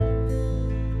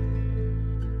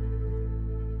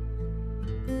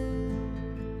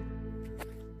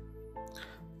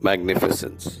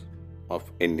Magnificence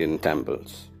of Indian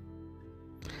temples.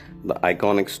 The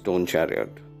iconic stone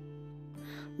chariot.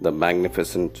 The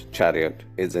magnificent chariot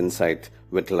is inside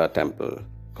Vitala Temple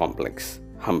complex,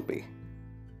 Hampi.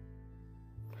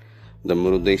 The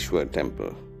Murudeshwar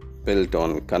Temple, built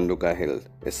on Kanduka Hill,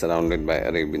 is surrounded by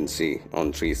Arabian Sea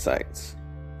on three sides.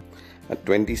 A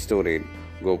 20-storied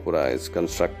gopura is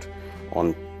constructed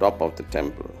on top of the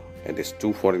temple. It is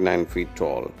 249 feet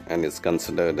tall and is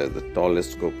considered as the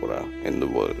tallest gopura in the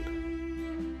world.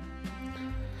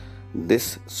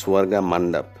 This Swarga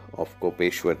Mandap of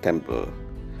Kopeshwar Temple,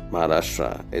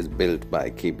 Maharashtra, is built by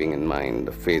keeping in mind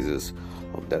the phases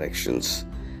of directions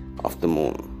of the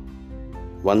moon.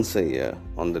 Once a year,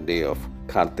 on the day of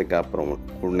Kartika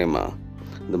Purnima,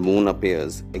 the moon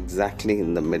appears exactly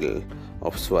in the middle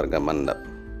of Swarga Mandap.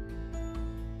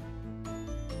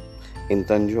 In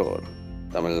Tanjore,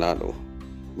 Tamil Nadu,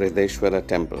 Brihadeshwara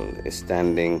Temple is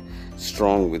standing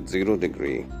strong with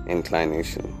 0-degree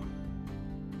inclination,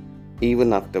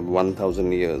 even after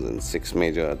 1000 years and 6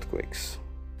 major earthquakes.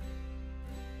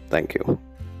 Thank you.